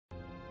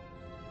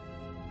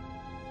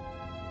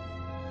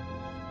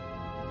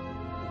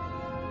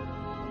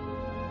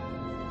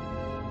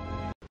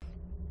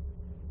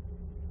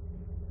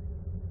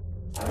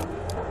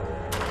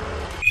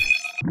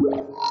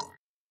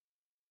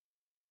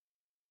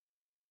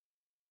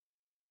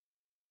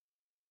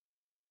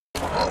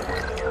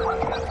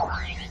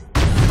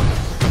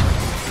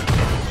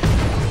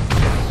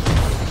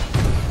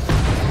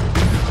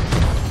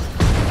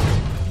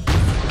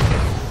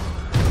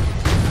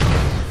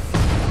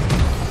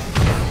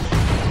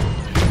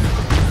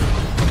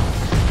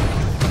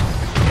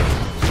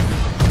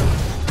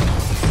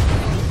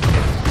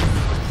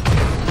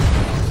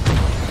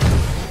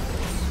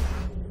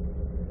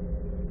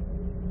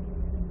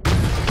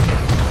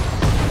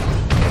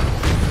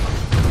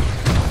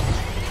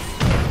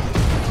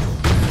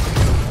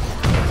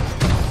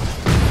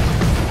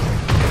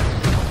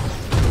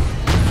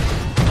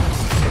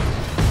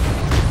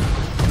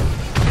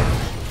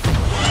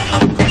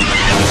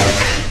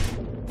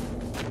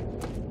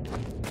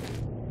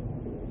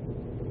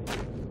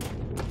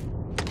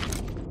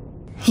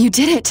You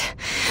did it.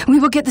 We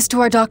will get this to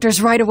our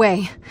doctors right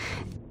away.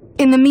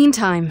 In the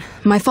meantime,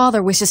 my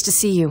father wishes to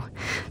see you.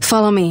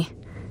 Follow me.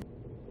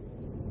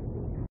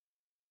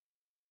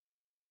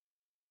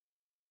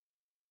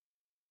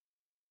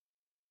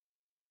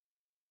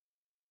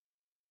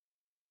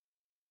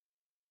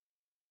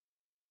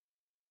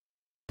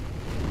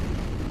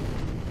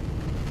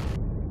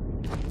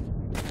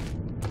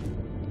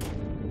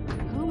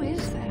 Who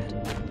is that?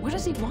 What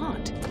does he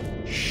want?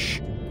 Shh.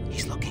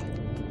 He's looking.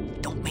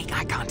 Don't make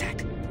eye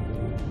contact.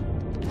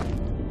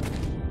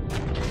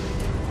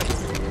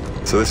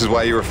 So this is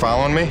why you were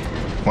following me?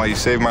 Why you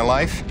saved my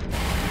life?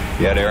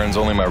 You had errands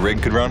only my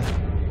rig could run?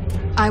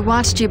 I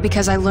watched you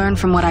because I learned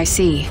from what I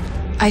see.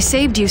 I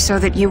saved you so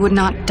that you would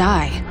not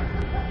die.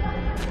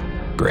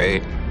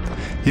 Great.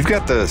 You've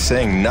got the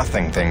saying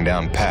nothing thing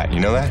down pat, you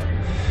know that?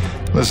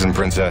 Listen,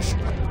 princess.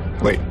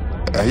 Wait,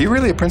 are you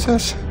really a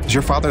princess? Is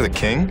your father the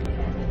king?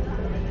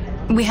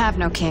 We have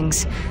no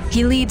kings.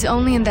 He leads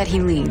only in that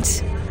he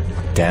leads.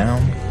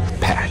 Down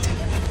pat.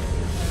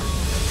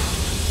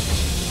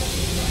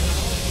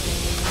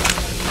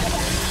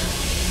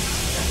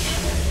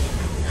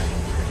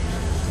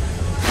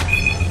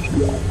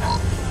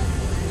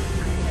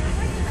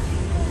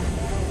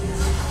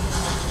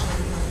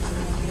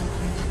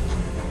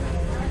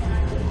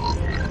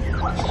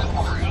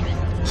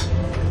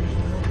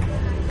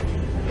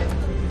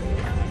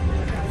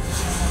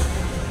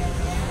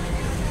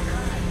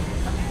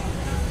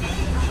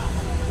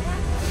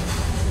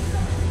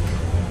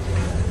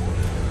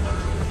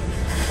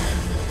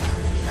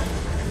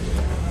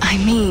 I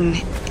mean,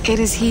 it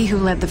is he who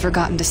led the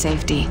Forgotten to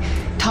safety,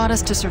 taught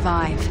us to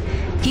survive.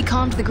 He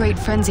calmed the Great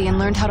Frenzy and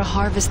learned how to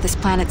harvest this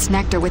planet's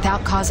nectar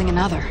without causing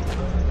another.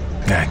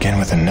 Yeah, again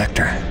with the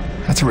nectar.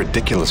 That's a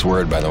ridiculous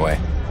word, by the way.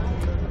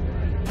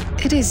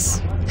 It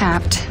is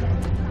apt.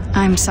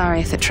 I'm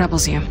sorry if it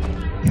troubles you.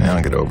 Yeah,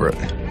 I'll get over it.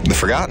 The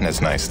Forgotten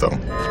is nice, though.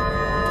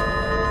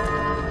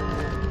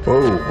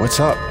 Whoa, what's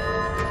up?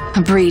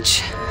 A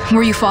breach.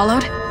 Were you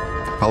followed?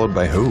 Followed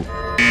by who?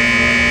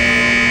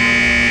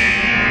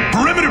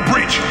 Perimeter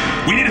breach!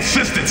 We need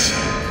assistance!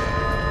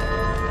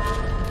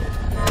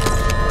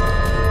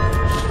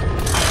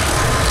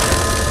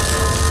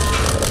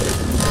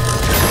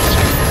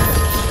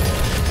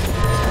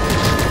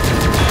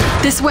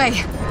 This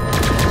way!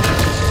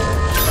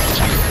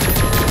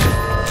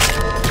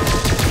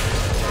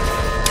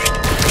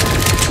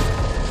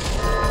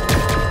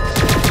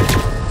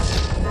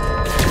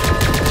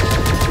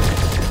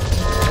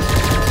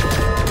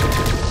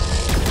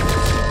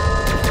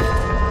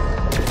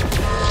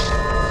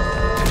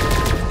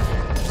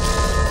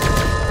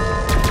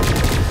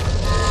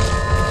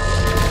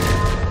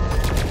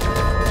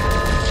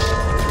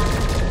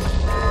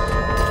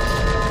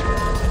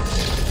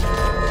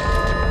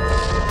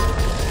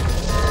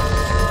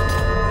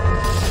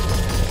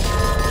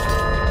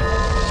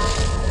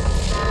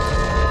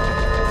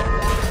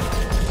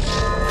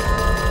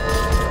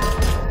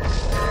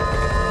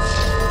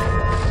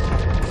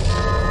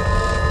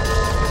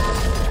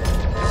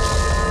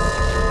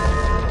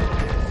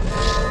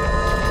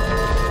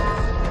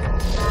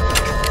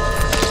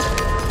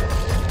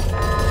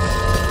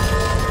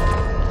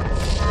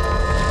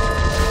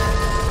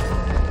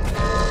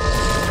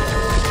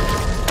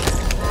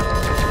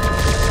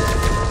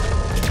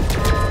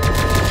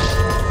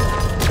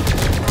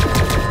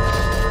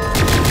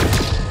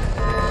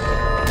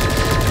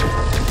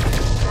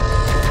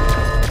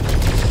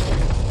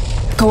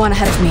 Go on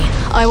ahead of me.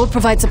 I will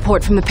provide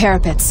support from the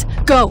parapets.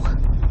 Go!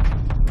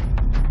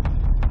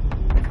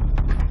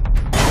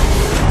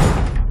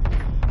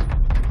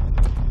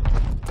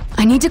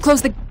 I need to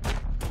close the...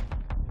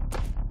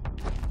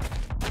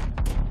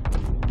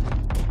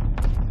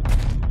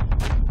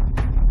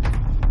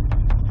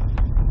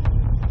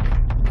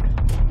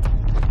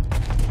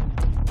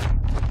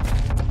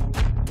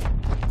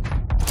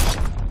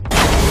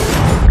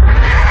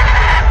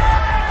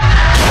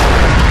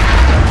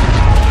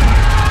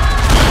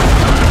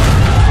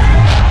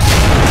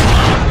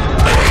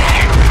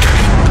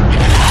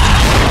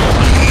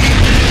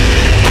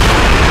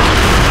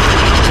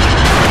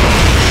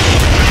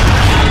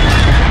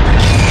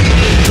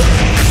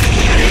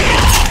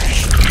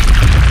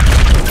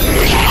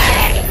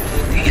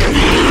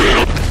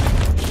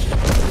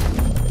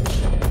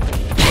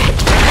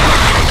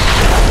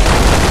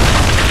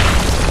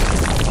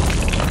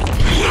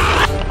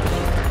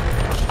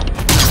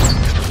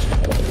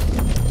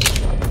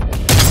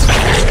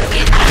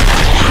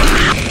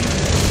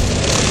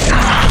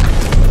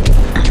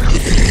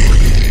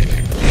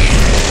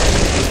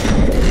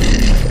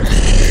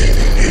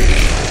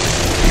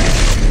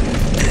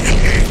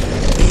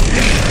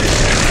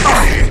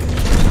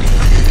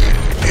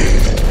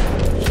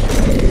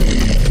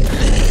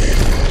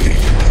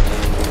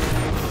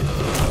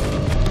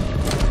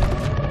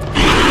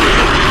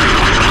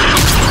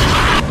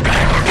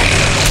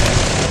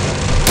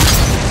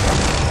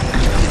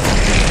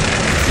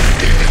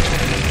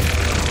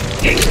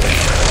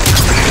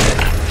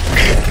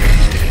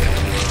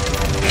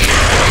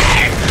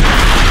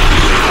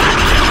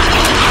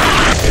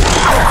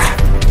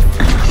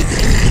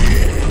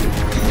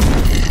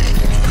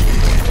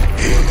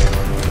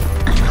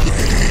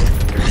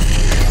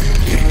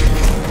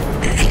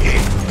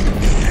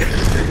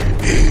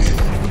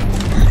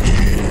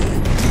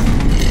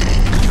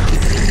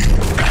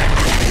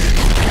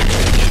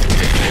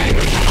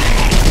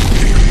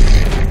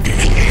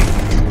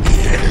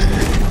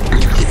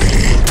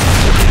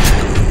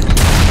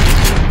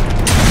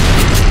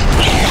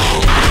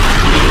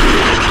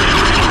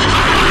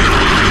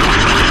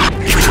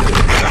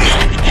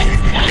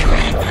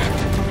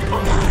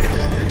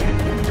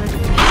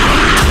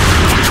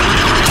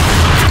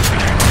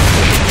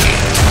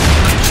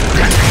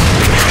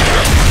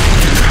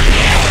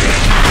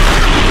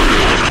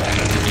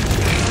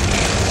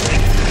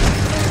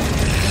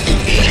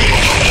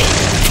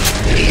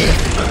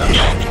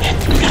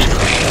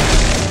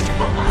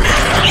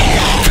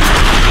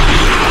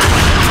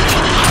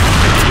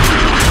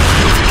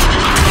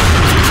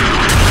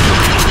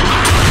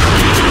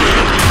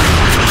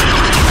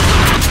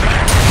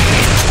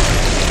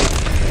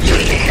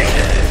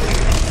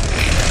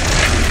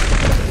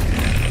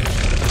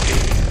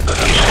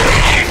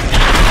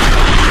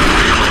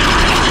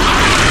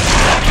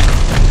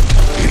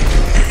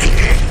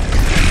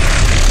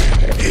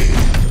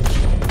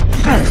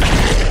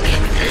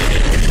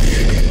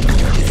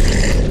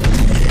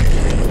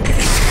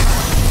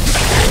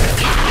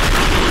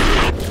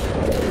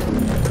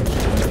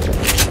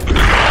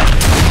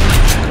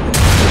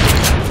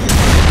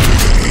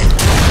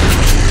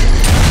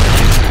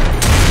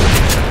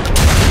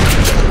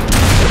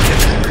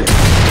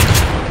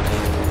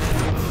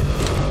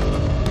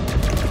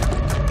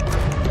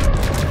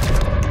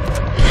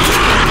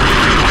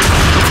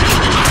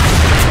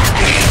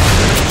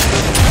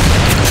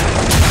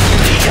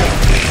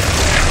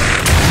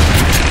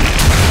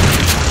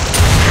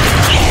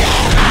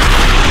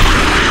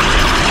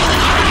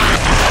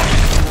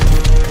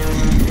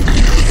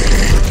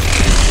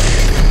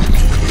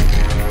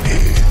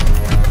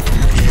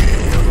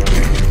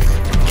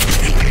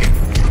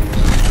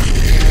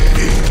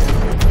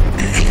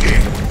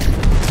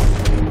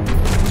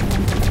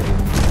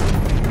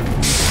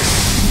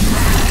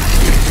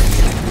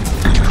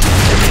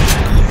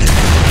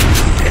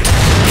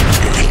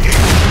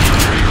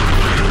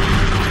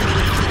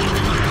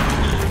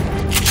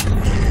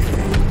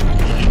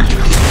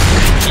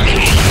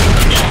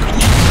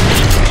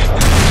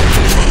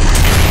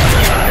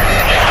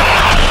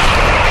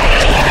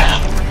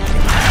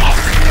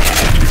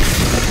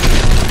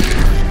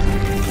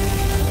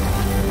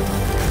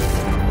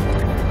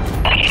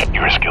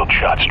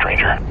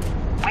 stranger?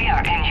 We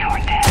are in your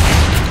debt.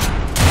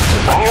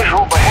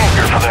 Unusual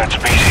behavior for that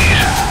species.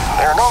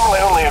 They're normally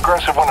only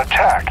aggressive when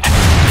attacked.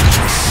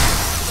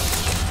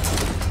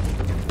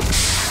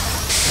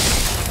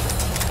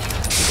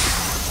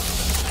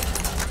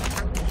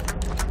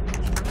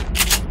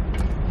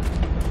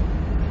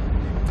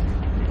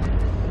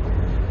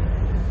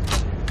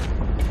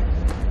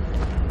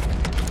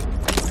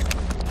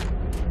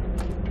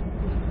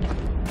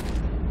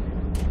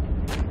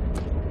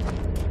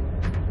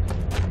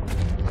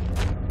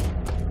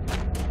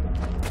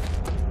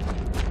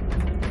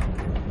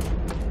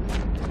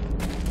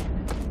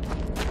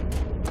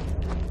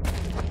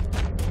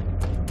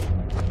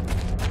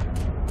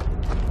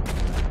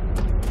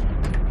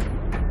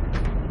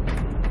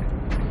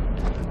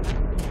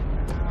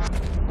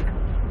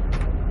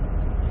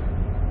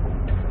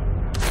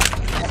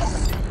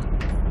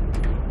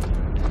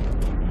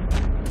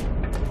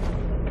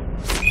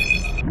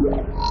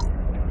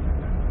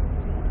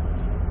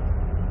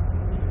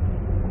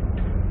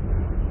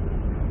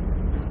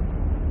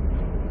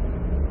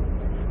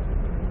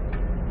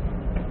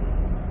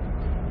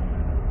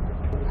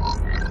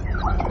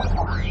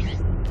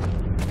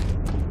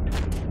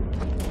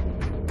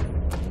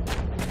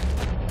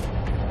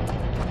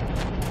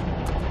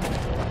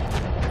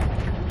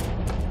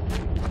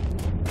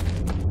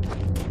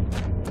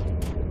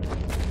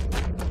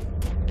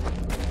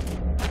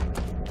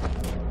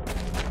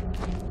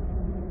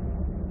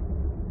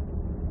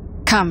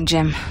 Come,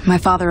 Jim. My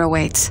father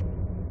awaits.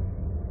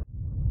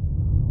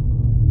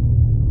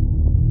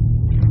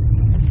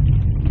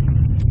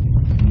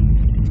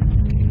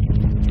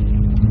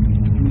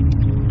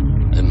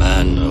 A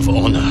man of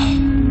honor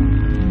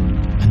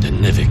and a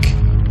Nivik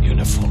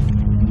uniform.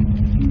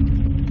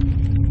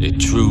 A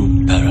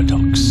true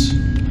paradox.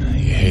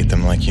 You hate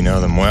them like you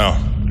know them well.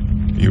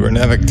 You were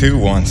Nevik too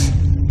once.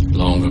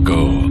 Long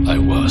ago, I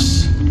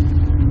was.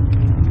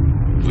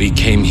 We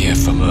came here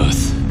from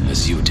Earth,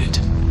 as you did.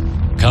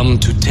 Come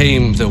to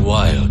tame the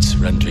wilds,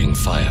 rendering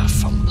fire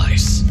from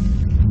ice.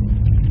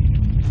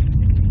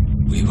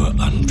 We were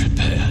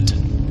unprepared.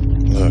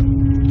 Look,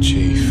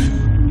 Chief,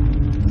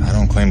 I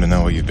don't claim to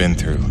know what you've been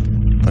through,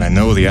 but I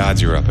know the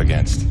odds you're up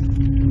against.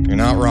 You're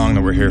not wrong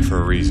that we're here for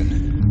a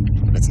reason,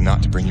 but it's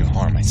not to bring you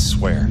harm, I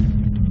swear.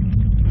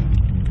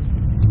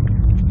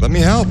 Let me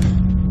help.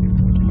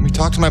 Let me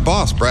talk to my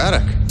boss,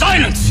 Braddock.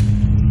 Silence!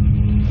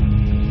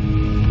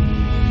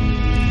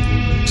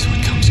 So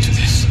it comes to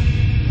this.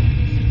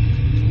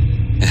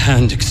 A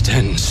hand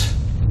extends.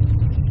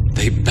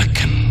 They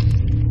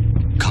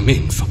beckon. Come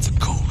in from the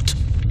cold.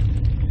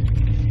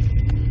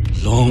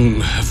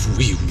 Long have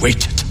we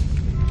waited.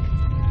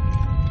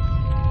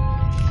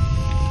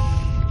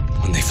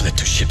 When they fled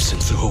to ships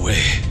and flew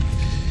away,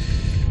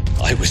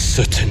 I was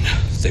certain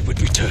they would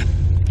return.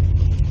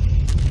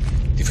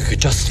 If we could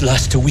just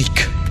last a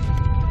week,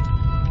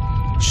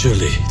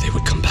 surely they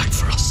would come back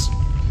for us.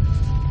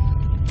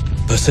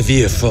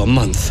 Persevere for a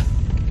month.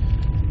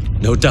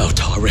 No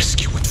doubt our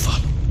rescue would follow.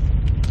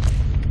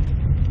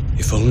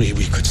 If only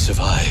we could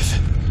survive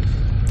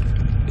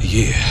a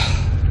year,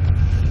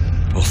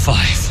 or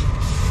 5,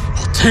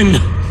 or 10,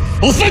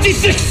 or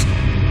 36!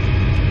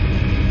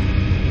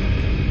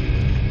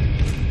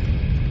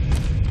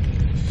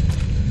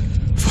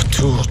 For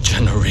 2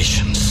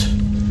 generations,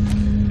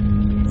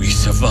 we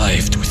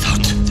survived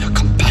without their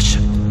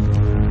compassion.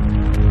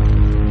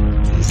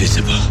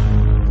 Invisible,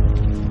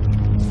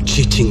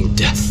 cheating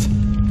death.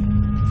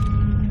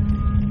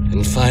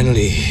 And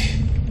finally,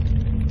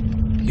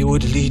 you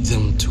would lead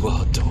them to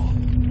our door.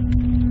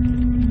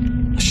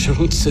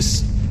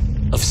 Assurances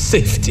of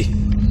safety.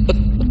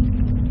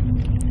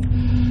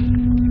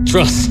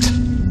 Trust,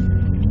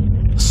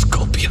 a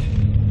scorpion.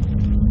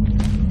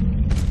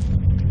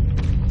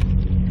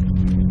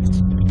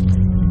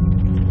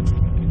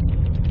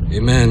 A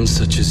man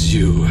such as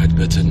you had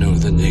better know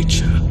the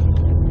nature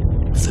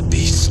of the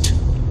beast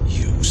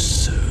you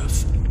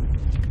serve.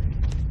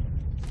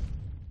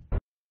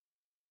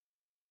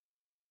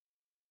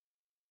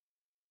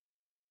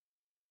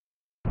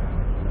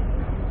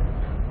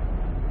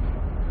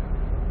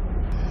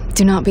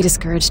 Do not be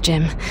discouraged,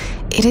 Jim.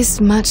 It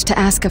is much to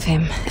ask of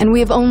him, and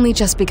we have only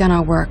just begun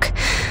our work.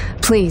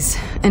 Please,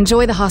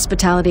 enjoy the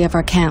hospitality of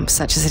our camp,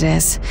 such as it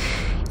is.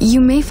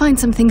 You may find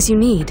some things you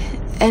need,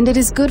 and it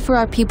is good for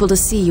our people to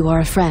see you are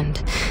a friend.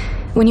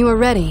 When you are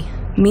ready,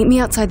 meet me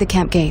outside the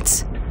camp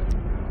gates.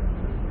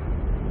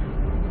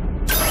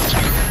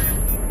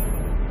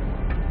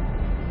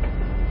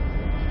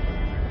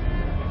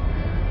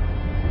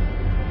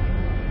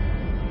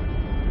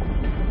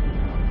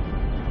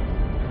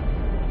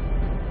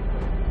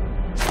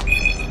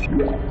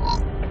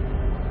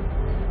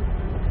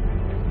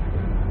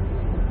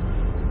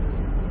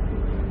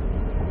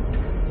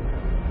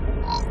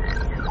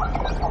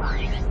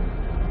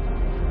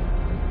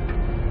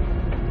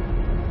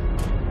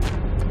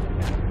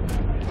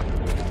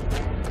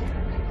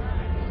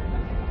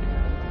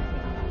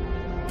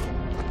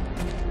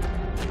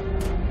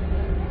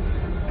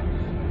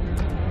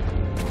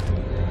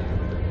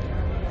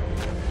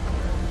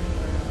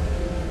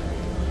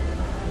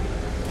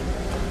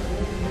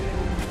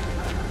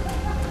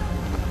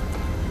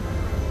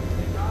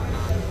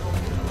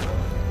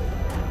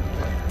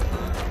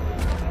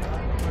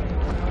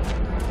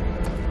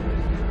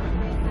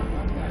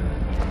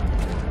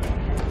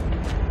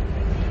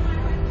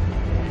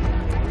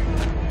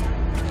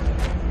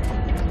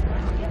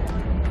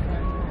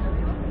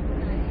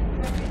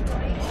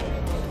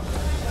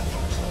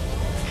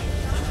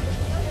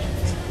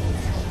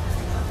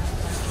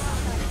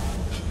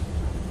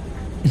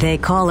 They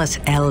call us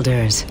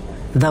elders,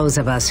 those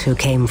of us who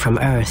came from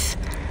Earth.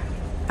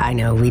 I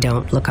know we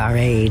don't look our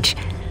age.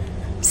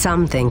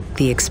 Some think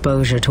the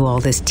exposure to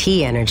all this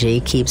T energy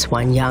keeps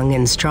one young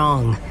and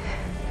strong.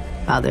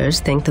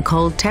 Others think the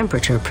cold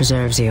temperature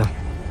preserves you.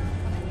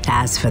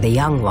 As for the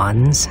young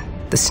ones,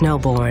 the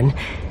snowborn,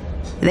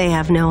 they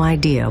have no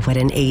idea what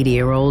an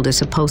 80-year-old is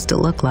supposed to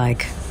look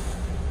like.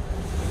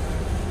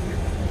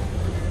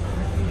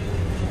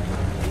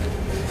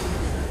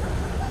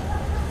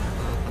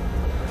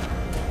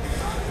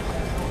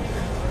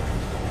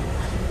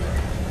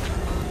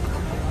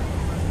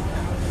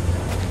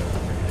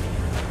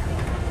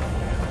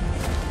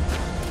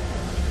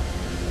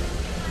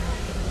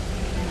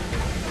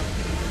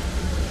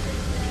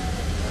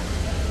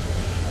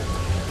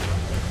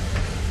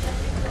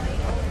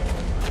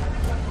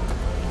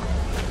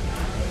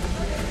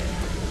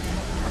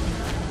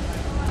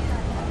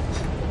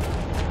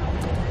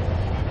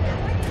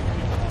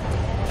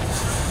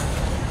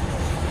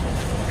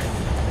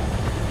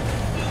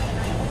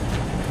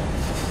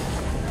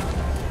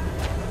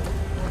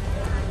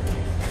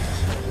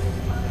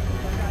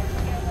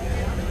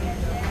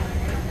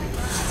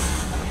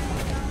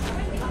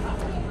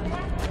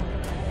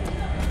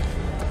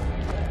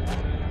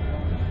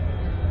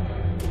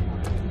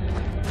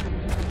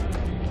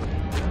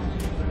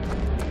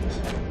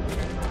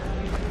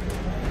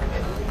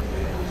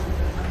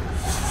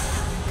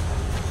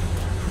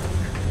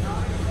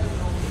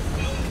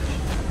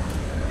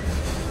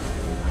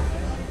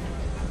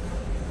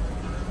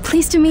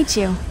 Pleased to meet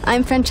you.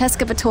 I'm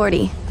Francesca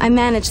Vittordi. I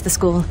manage the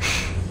school.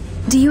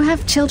 Do you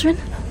have children?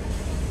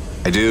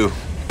 I do.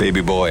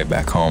 Baby boy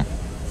back home.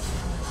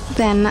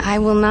 Then I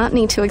will not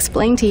need to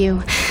explain to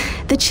you.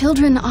 The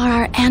children are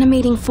our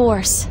animating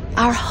force,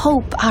 our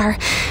hope, our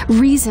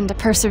reason to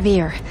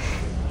persevere.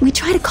 We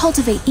try to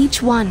cultivate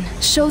each one,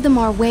 show them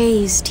our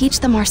ways,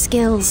 teach them our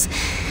skills.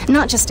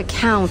 Not just to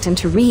count and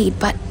to read,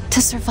 but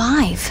to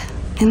survive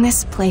in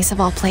this place of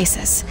all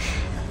places.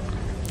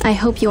 I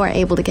hope you are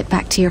able to get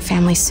back to your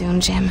family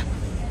soon, Jim.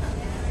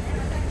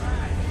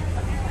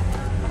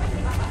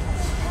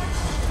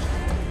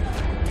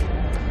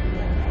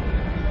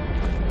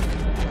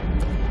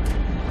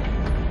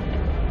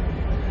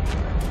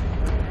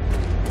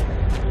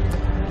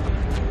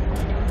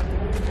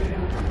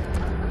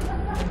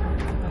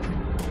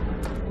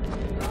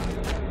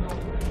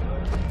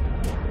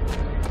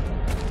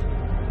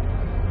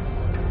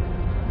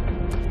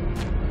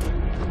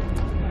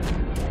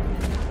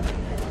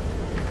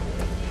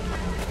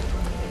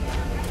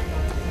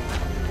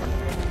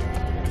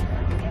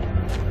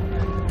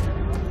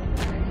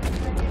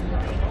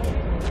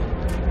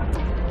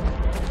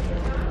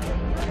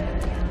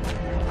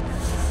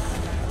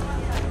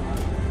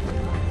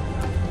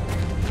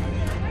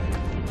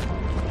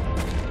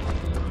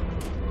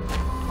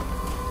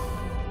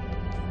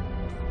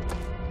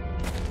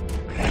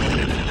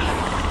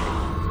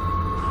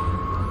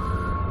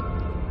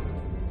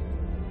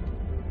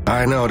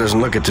 I know it doesn't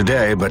look it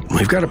today, but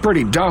we've got a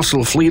pretty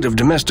docile fleet of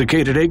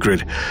domesticated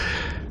acrid.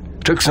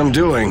 Took some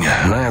doing,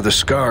 and I have the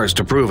scars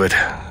to prove it.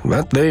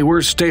 But they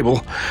were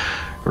stable,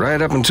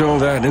 right up until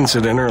that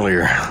incident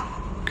earlier.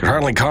 Could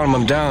hardly calm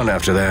them down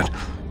after that.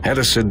 Had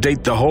to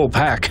sedate the whole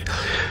pack.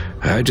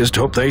 I just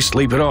hope they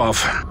sleep it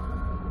off.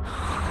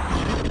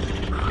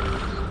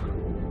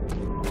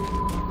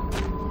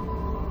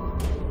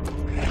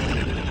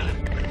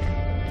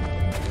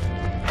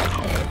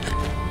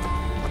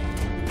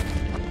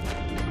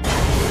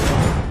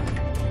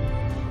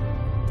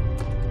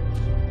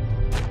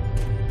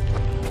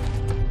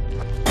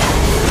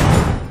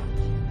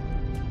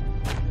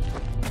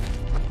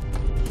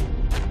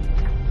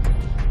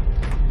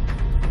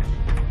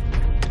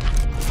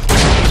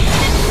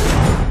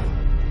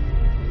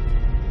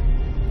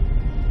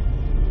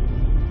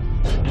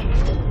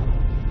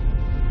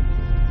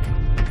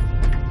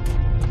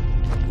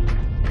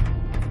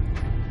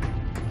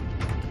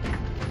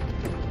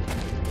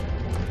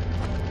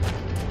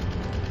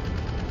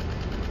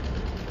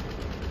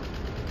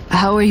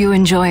 How are you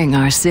enjoying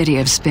our city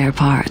of spare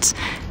parts?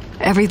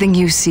 Everything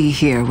you see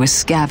here was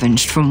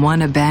scavenged from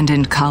one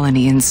abandoned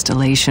colony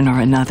installation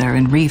or another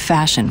and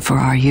refashioned for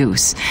our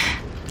use.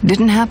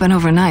 Didn't happen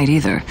overnight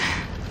either.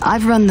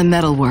 I've run the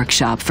metal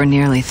workshop for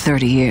nearly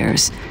 30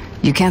 years.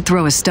 You can't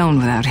throw a stone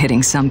without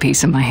hitting some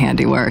piece of my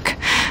handiwork.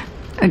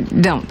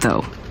 Don't,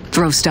 though.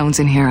 Throw stones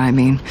in here, I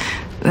mean.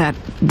 That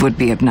would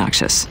be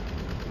obnoxious.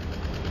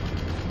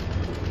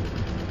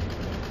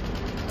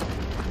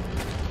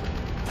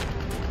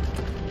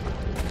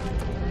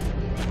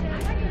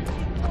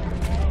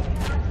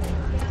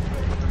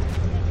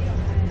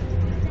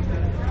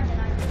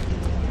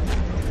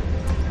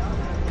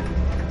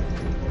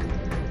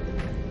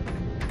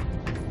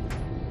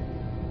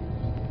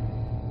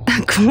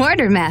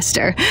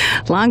 Quartermaster.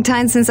 Long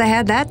time since I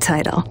had that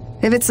title.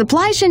 If it's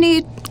supplies you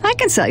need, I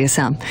can sell you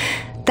some.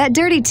 That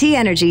dirty tea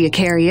energy you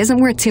carry isn't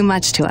worth too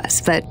much to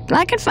us, but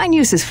I can find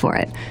uses for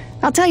it.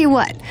 I'll tell you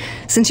what,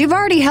 since you've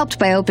already helped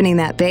by opening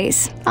that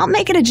base, I'll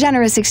make it a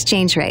generous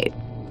exchange rate.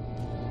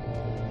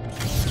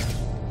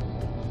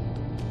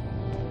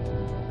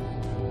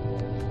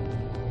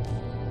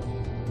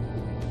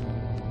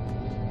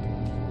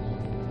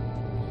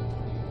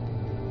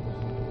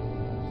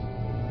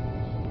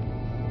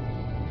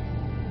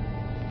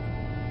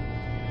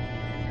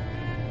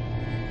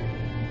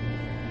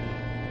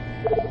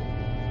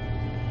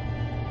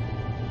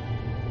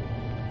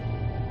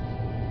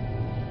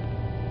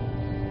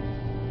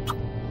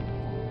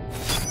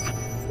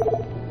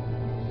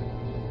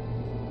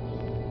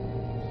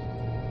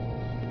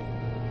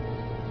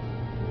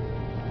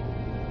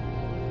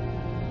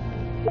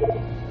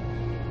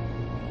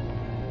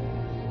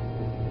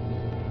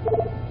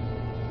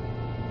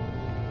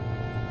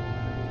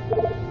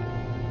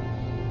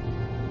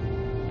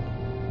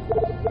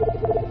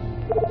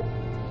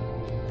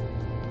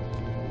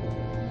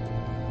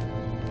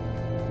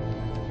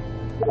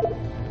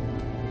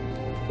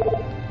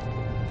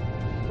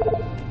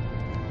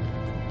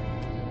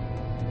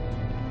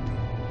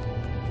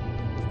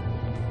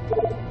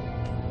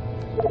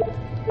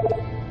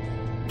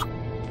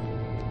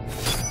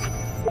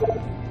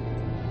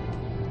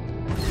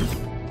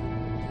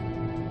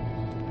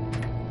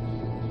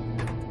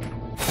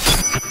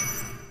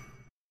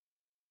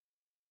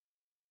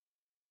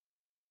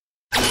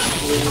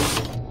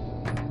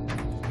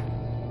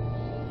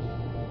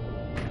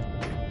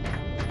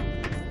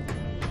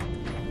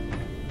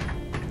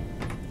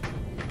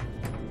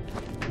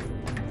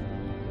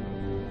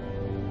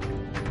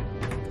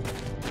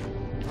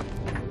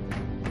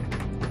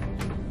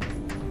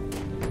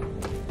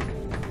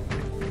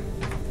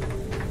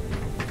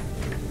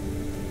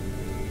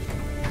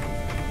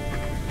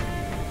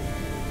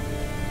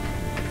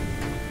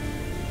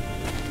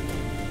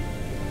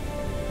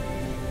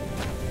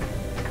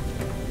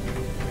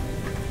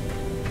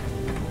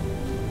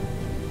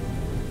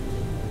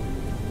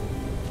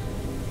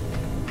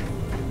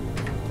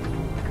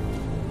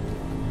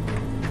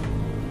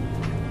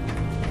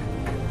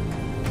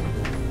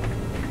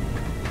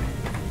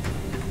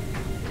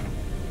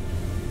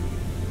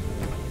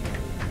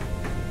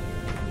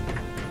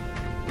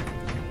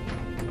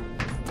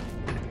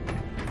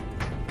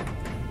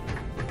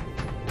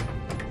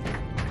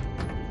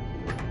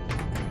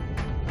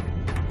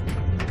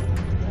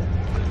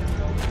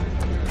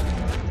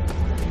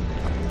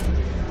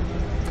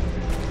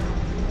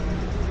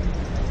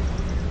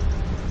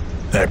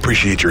 I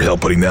appreciate your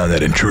help putting down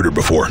that intruder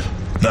before.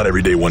 Not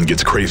every day one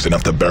gets crazed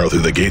enough to barrel through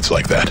the gates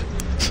like that.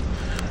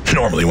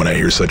 Normally when I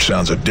hear such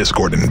sounds of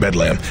discord in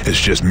Bedlam, it's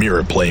just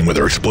Mira playing with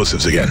her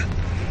explosives again.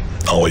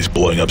 Always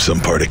blowing up some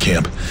part of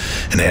camp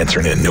and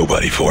answering to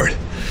nobody for it.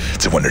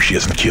 It's a wonder she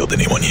hasn't killed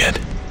anyone yet.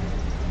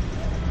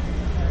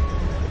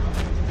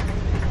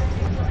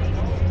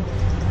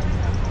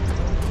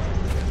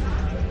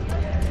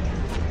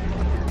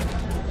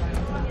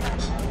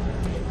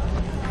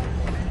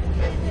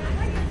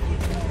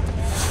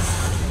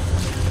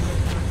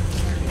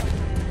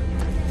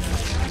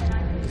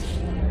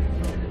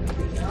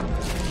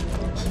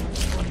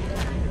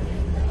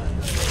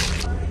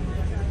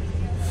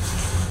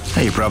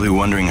 Hey, you're probably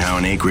wondering how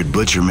an acrid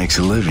butcher makes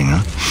a living,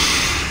 huh?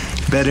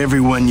 Bet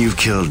everyone you've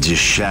killed just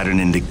shattered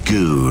into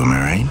goo, am I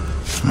right?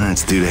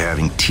 That's due to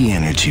having T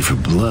energy for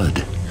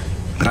blood.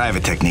 But I have a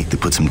technique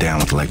that puts them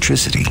down with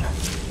electricity.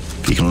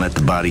 If you can let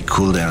the body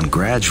cool down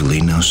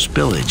gradually, no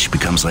spillage.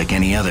 Becomes like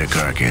any other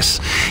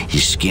carcass. You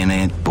skin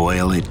it,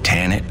 boil it,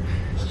 tan it,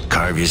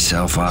 carve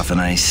yourself off a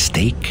nice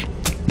steak.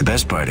 The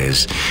best part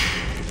is,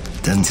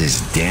 it doesn't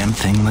taste a damn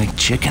thing like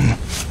chicken.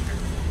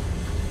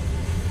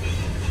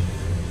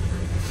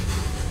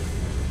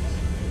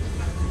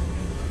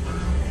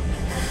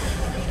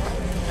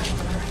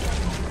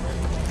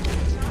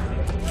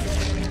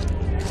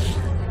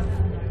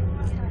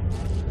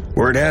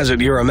 Word has it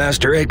you're a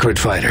master acrid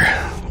fighter.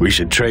 We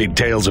should trade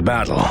tales of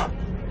battle.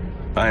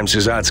 I'm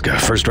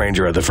Suzatska, First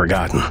Ranger of the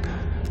Forgotten.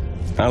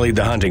 I lead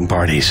the hunting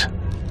parties.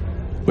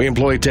 We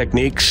employ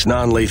techniques,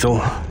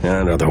 non-lethal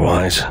and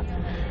otherwise.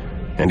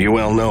 And you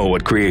well know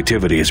what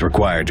creativity is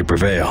required to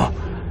prevail.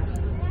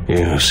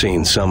 You've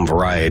seen some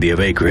variety of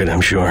acrid,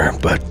 I'm sure,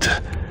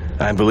 but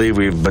I believe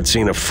we've but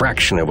seen a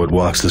fraction of what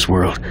walks this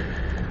world.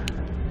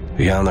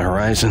 Beyond the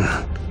horizon,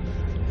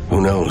 who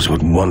knows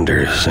what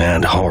wonders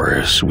and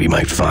horrors we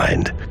might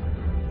find.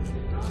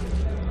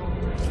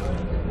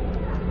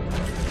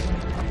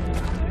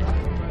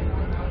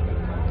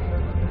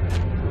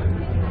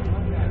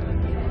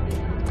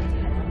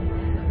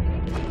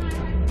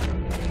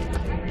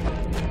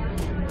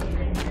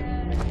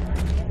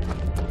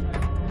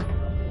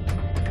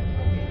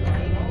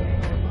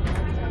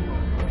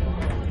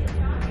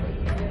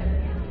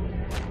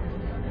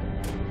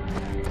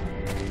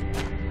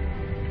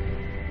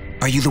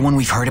 Are you the one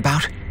we've heard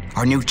about?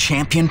 Our new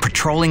champion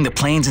patrolling the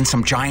plains in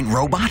some giant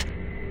robot?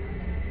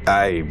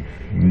 I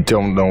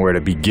don't know where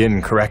to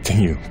begin correcting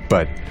you,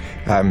 but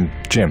I'm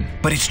Jim.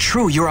 But it's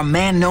true, you're a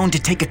man known to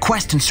take a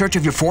quest in search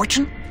of your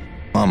fortune?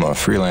 I'm a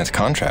freelance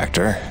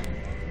contractor.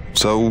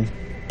 So,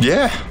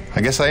 yeah,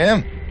 I guess I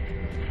am.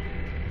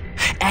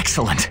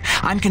 Excellent.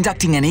 I'm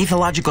conducting an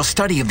ethological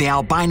study of the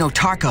albino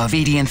Tarka of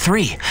Edian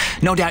 3.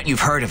 No doubt you've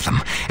heard of them.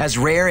 As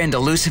rare and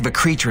elusive a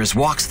creature as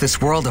walks this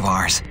world of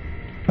ours.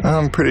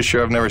 I'm pretty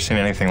sure I've never seen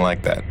anything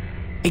like that.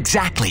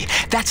 Exactly.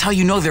 That's how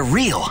you know they're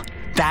real.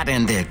 That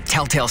and the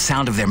telltale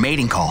sound of their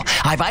mating call.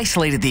 I've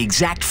isolated the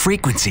exact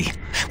frequency.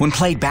 When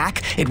played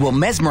back, it will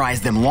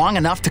mesmerize them long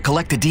enough to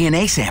collect a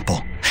DNA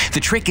sample. The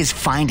trick is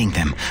finding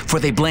them, for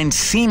they blend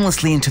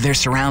seamlessly into their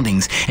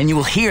surroundings, and you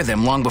will hear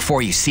them long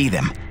before you see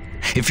them.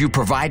 If you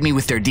provide me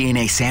with their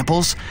DNA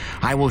samples,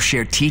 I will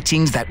share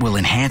teachings that will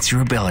enhance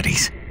your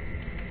abilities.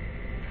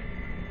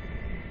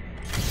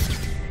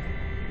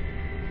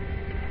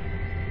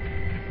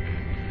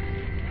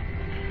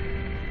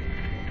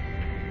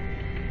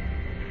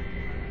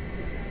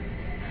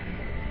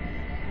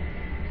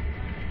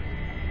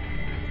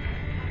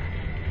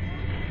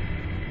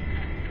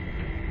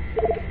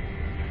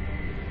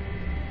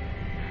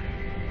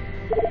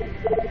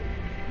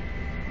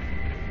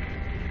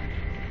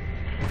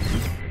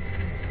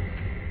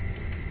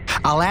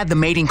 I'll add the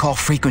mating call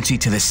frequency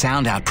to the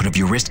sound output of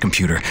your wrist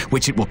computer,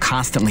 which it will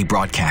constantly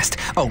broadcast.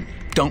 Oh,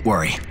 don't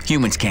worry.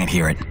 Humans can't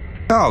hear it.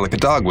 Oh, like a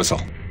dog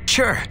whistle.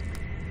 Sure.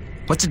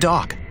 What's a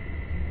dog?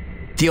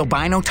 The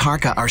albino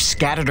Tarka are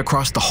scattered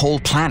across the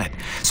whole planet,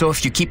 so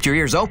if you keep your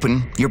ears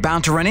open, you're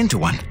bound to run into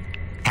one.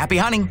 Happy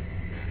hunting!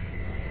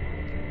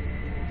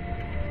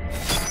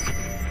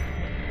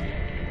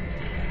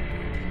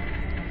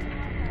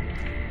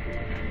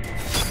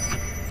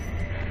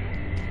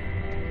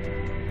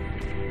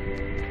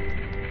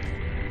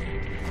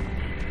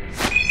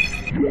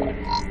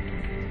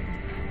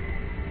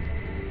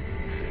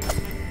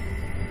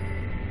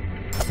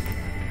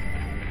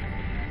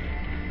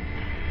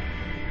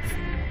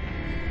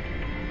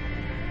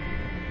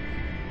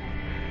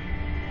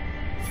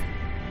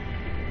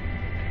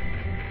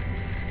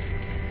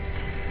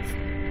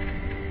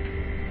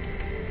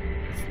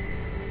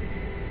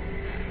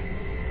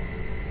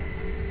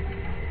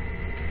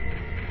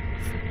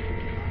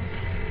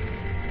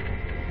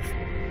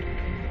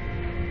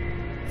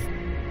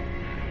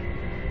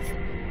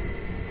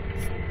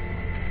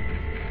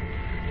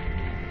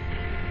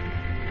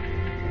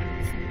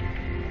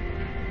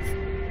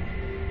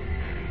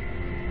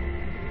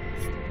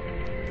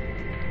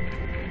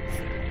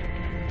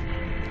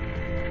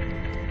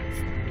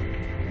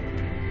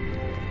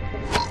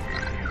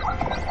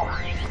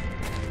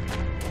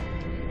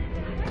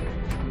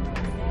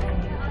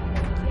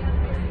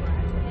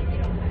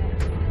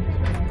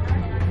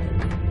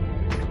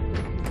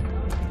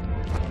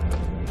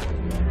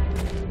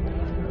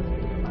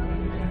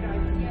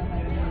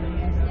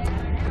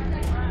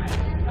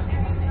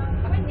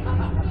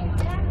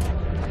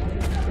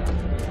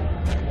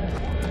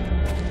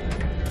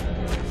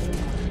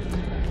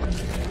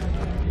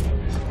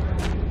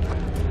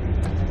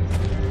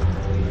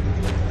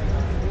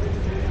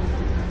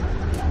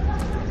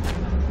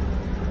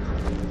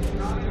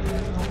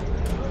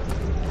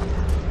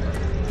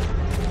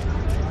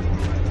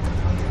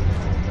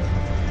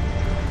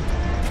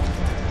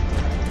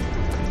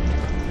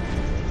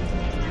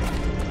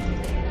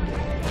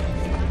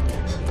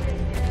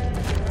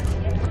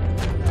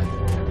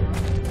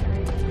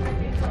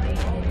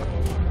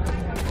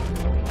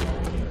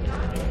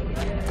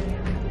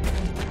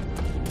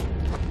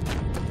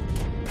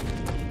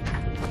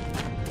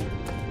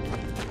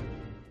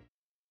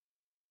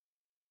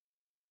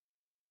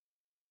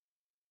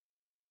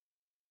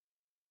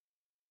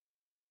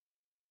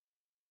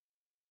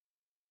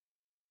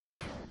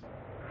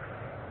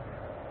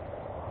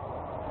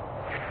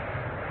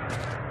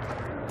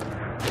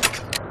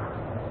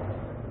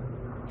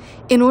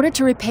 In order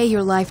to repay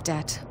your life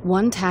debt,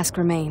 one task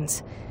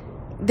remains.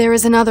 There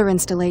is another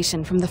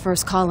installation from the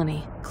first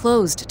colony,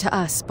 closed to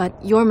us, but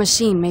your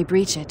machine may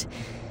breach it.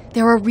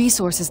 There are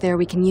resources there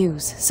we can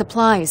use,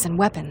 supplies and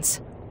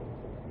weapons.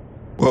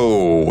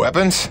 Whoa,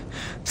 weapons?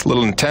 It's a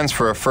little intense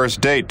for a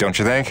first date, don't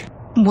you think?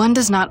 One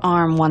does not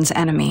arm one's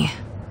enemy.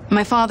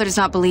 My father does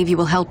not believe you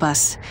will help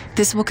us.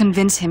 This will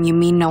convince him you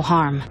mean no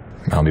harm.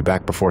 I'll be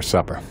back before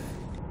supper.